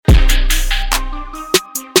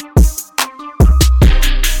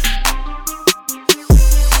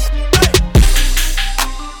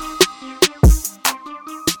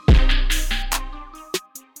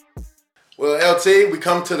T, we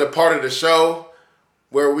come to the part of the show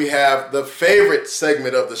where we have the favorite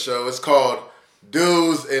segment of the show. It's called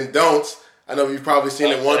Do's and Don'ts. I know you've probably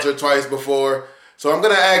seen it once or twice before. So I'm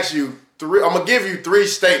going to ask you I'm going to give you 3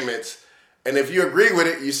 statements. And if you agree with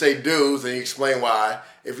it, you say do's and you explain why.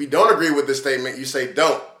 If you don't agree with the statement, you say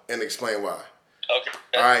don't and explain why. Okay.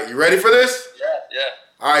 All right, you ready for this? Yeah.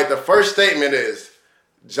 All right, the first statement is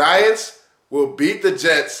Giants will beat the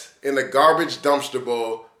Jets in the garbage dumpster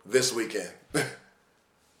bowl this weekend.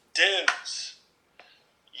 Dudes.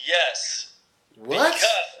 Yes. What?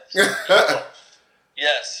 Because.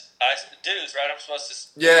 Yes. Dudes, right? I'm supposed to.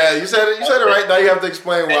 Yeah, you said it. You said it right. Now you have to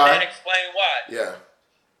explain why. And explain why. Yeah.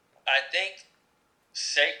 I think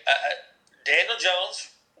Daniel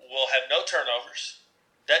Jones will have no turnovers.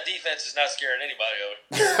 That defense is not scaring anybody over.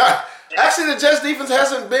 Actually, the Jets defense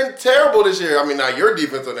hasn't been terrible this year. I mean, now your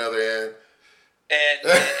defense on the other hand. And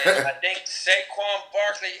I think Saquon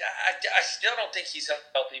Barkley, I still don't think he's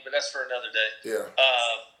healthy, but that's for another day. Yeah.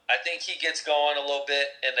 I think he gets going a little bit,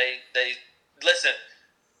 and they listen.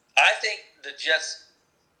 I think the Giants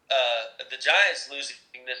losing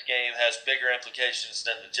this game has bigger implications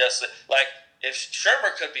than the Jets. Like, if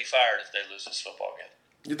Shermer could be fired if they lose this football game.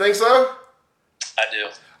 You think so? I do.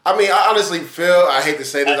 I mean, I honestly feel, I hate to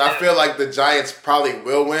say this, I feel like the Giants probably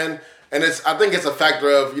will win. And I think it's a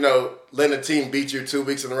factor of, letting a team beat you 2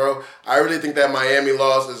 weeks in a row. I really think that Miami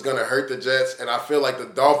loss is going to hurt the Jets. And I feel like the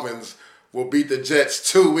Dolphins will beat the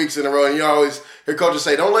Jets 2 weeks in a row. And you always hear coaches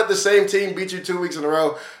say, don't let the same team beat you 2 weeks in a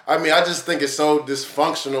row. I mean, I just think it's so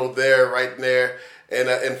dysfunctional right there in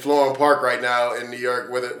Florham Park right now in New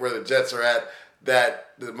York where the Jets are at, that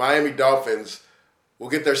the Miami Dolphins will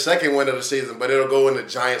get their second win of the season, but it'll go in the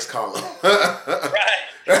Giants column. Right.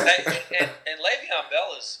 And Le'Veon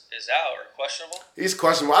Bell is out or questionable? He's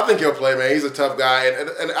questionable. I think he'll play, man. He's a tough guy.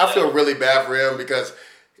 And I feel really bad for him because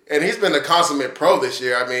he's been a consummate pro this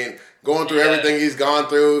year. I mean, going through everything he's gone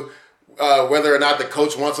through, whether or not the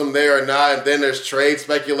coach wants him there or not, and then there's trade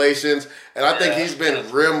speculations. And I think he's been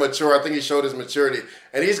real mature. I think he showed his maturity.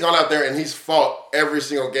 And he's gone out there and he's fought every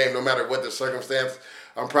single game, no matter what the circumstance.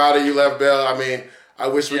 I'm proud of you, Lev Bell. I mean, I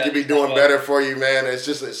wish we could be doing better for you, man.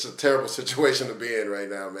 It's a terrible situation to be in right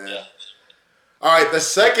now, man. Yeah. All right, the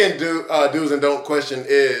second do's and don't question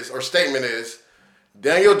statement is,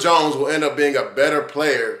 Daniel Jones will end up being a better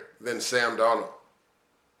player than Sam Darnold.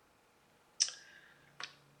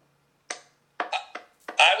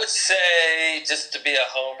 I would say, just to be a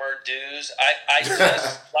homer, dudes, I just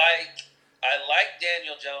I like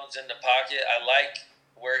Daniel Jones in the pocket. I like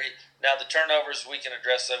now the turnovers, we can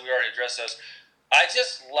address that. We already addressed those. I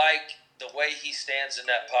just like the way he stands in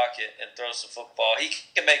that pocket and throws the football. He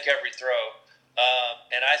can make every throw.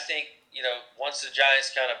 And I think, once the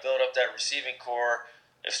Giants kind of build up that receiving core,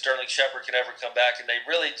 if Sterling Shepard can ever come back, and they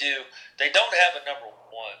really do, they don't have a number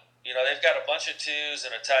one. They've got a bunch of twos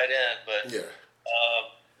and a tight end, but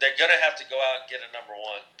they're going to have to go out and get a number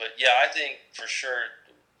one. But, yeah, I think for sure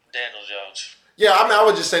Daniel Jones. Yeah, I mean, I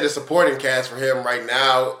would just say the supporting cast for him right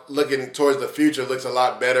now, looking towards the future, looks a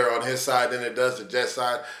lot better on his side than it does the Jets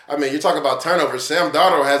side. I mean, you talk about turnovers. Sam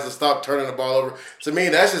Darnold has to stop turning the ball over. To me,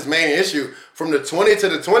 that's his main issue. From the 20 to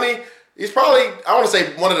the 20, he's probably, I want to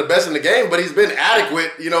say one of the best in the game, but he's been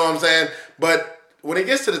adequate, you know what I'm saying? But when he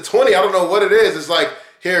gets to the 20, I don't know what it is. It's like,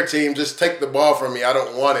 here, team, just take the ball from me. I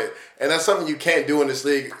don't want it. And that's something you can't do in this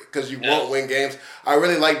league because you won't win games. I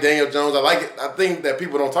really like Daniel Jones. I like it. I think that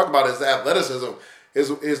people don't talk about his athleticism.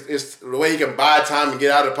 Is the way he can buy time and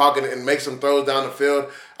get out of the pocket and make some throws down the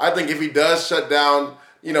field. I think if he does shut down,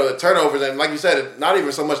 the turnovers, and like you said, it's not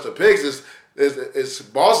even so much the picks, it's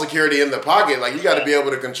ball security in the pocket. Like, you got to be able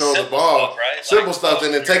to control the ball. Stuff, right? Simple stuff.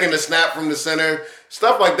 And then taking the snap from the center.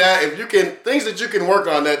 Stuff like that. If you can, things that you can work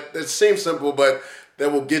on that seem simple, but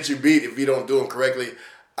that will get you beat if you don't do them correctly.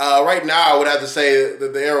 Right now, I would have to say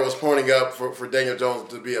that the arrow is pointing up for Daniel Jones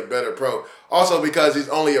to be a better pro. Also because he's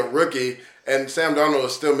only a rookie, and Sam Darnold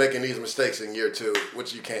is still making these mistakes in year 2,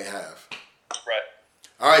 which you can't have. Right.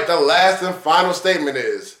 All right, the last and final statement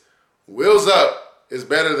is, Wheels Up is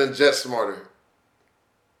better than Jet Smarter.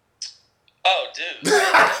 Oh, dude.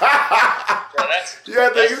 You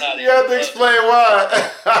have to explain why.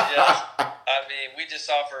 Yeah. I mean, we just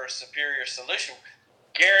offer a superior solution.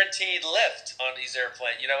 Guaranteed lift on these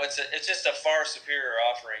airplanes. It's just a far superior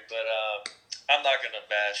offering, but I'm not going to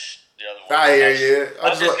bash the other one. I hear you. I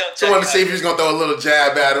just wanted to see if you was going to throw a little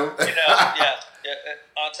jab at him. Yeah.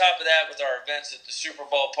 On top of that, with our events at the Super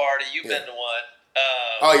Bowl party, you've been to one.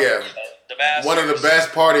 Oh, yeah. The Masters. One of the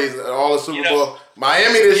best parties at all the Super Bowl.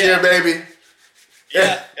 Miami this year, baby.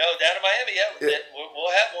 Yeah. Down in Miami,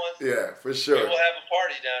 we'll have one. Yeah, for sure. We'll have a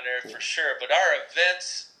party down there for sure. But our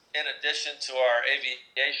events in addition to our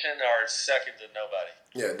aviation, are second to nobody.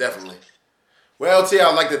 Yeah, definitely. Well, T,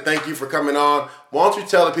 I'd like to thank you for coming on. Why don't you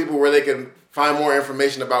tell the people where they can find more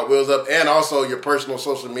information about Wheels Up and also your personal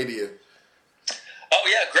social media? Oh,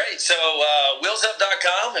 yeah, great. So,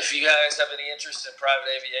 wheelsup.com, if you guys have any interest in private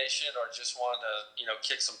aviation or just want to,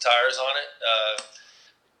 kick some tires on it,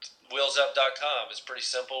 wheelsup.com is pretty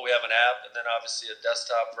simple. We have an app and then obviously a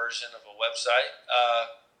desktop version of a website.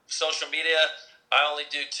 Social media, I only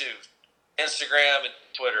do two, Instagram and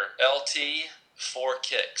Twitter,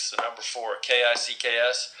 LT4Kicks, the number 4,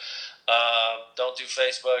 KICKS. Don't do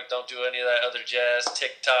Facebook. Don't do any of that other jazz.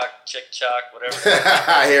 TikTok, chick-chock, whatever.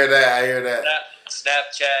 I hear that.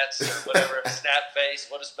 Snapchats or whatever.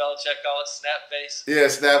 Snapface. What does Belichick call it? Snapface?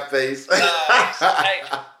 Yeah, Snapface. Hey,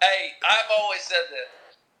 I've always said that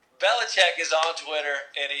Belichick is on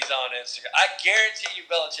Twitter and he's on Instagram. I guarantee you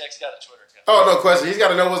Belichick's got a Twitter account. Oh, no question. He's got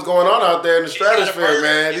to know what's going on out there in the stratosphere,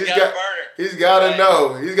 man. He's got to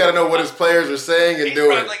know. He's got to know what his players are saying and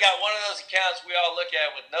doing. He's probably got one of those accounts we all look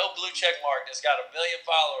at with no blue check mark that's got 1 million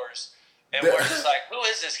followers, and we're just like, who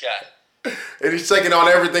is this guy? And he's checking on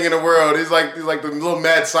everything in the world. He's like the little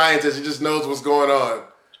mad scientist. He just knows what's going on.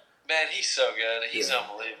 Man, he's so good. He's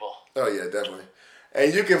unbelievable. Oh, yeah, definitely.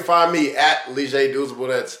 And you can find me at Leger Douzable.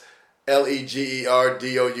 That's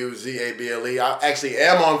LegerDouzable. I actually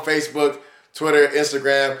am on Facebook, Twitter,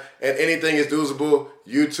 Instagram, and anything is Douzable,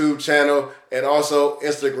 YouTube channel, and also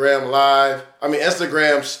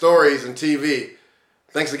Instagram stories and TV.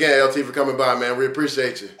 Thanks again, LT, for coming by, man. We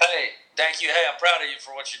appreciate you. Hey, thank you. Hey, I'm proud of you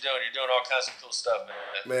for what you're doing. You're doing all kinds of cool stuff,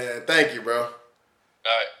 man. Man, thank you, bro. All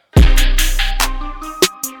right.